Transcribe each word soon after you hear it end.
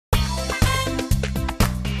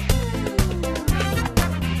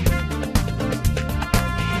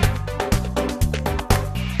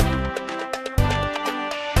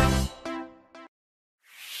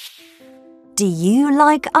Do you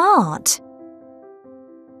like art?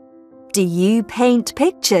 Do you paint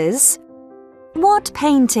pictures? What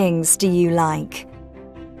paintings do you like?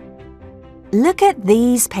 Look at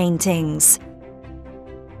these paintings.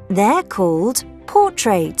 They're called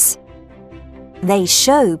portraits. They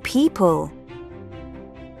show people.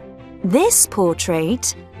 This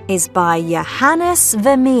portrait is by Johannes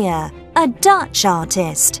Vermeer, a Dutch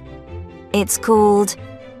artist. It's called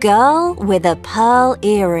Girl with a Pearl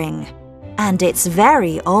Earring, and it's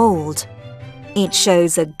very old. It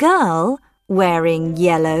shows a girl wearing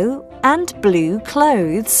yellow and blue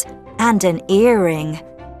clothes and an earring.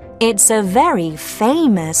 It's a very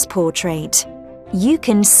famous portrait. You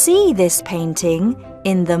can see this painting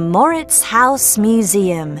in the Mauritshuis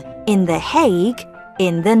Museum in The Hague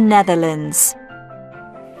in the Netherlands.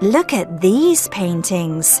 Look at these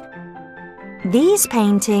paintings. These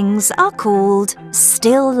paintings are called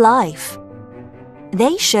still life.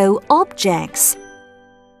 They show objects,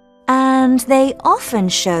 and they often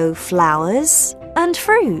show flowers and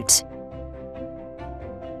fruit.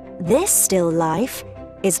 This still life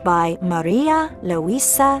is by Maria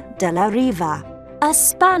Luisa de la Riva, a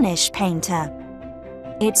Spanish painter.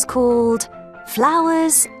 It's called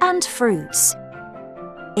Flowers and Fruits.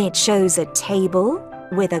 It shows a table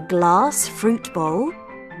with a glass fruit bowl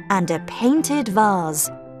and a painted vase.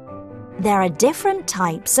 There are different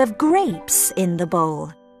types of grapes in the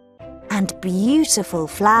bowl and beautiful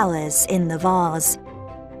flowers in the vase.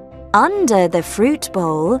 Under the fruit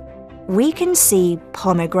bowl, we can see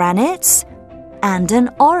pomegranates and an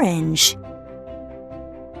orange.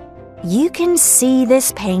 You can see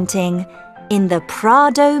this painting in the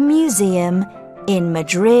Prado Museum in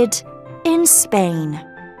Madrid, in Spain.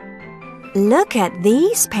 Look at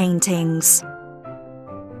these paintings.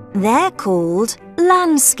 They're called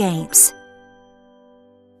landscapes.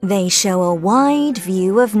 They show a wide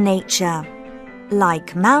view of nature,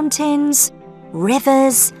 like mountains,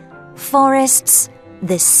 rivers, forests,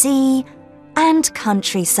 the sea, and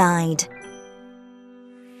countryside.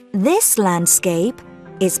 This landscape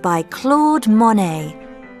is by Claude Monet,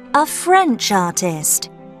 a French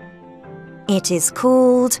artist. It is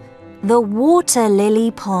called the Water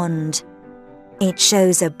Lily Pond. It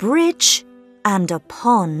shows a bridge and a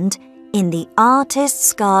pond in the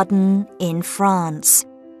artist's garden in France.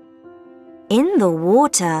 In the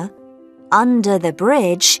water, under the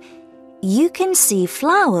bridge, you can see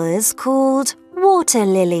flowers called water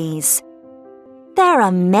lilies. There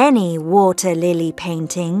are many water lily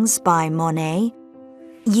paintings by Monet.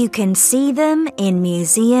 You can see them in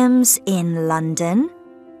museums in London,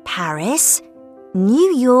 Paris,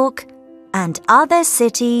 New York, and other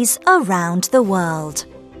cities around the world.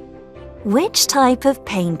 Which type of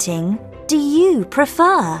painting do you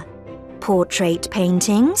prefer? Portrait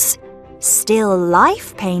paintings, still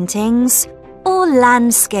life paintings, or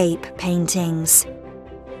landscape paintings?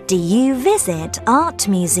 Do you visit art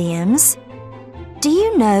museums? Do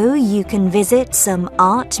you know you can visit some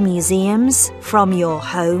art museums from your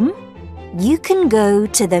home? You can go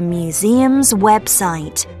to the museum's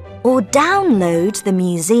website or download the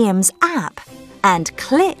museum's app and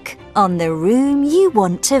click on the room you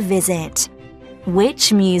want to visit.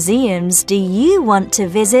 Which museums do you want to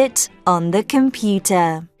visit on the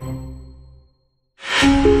computer?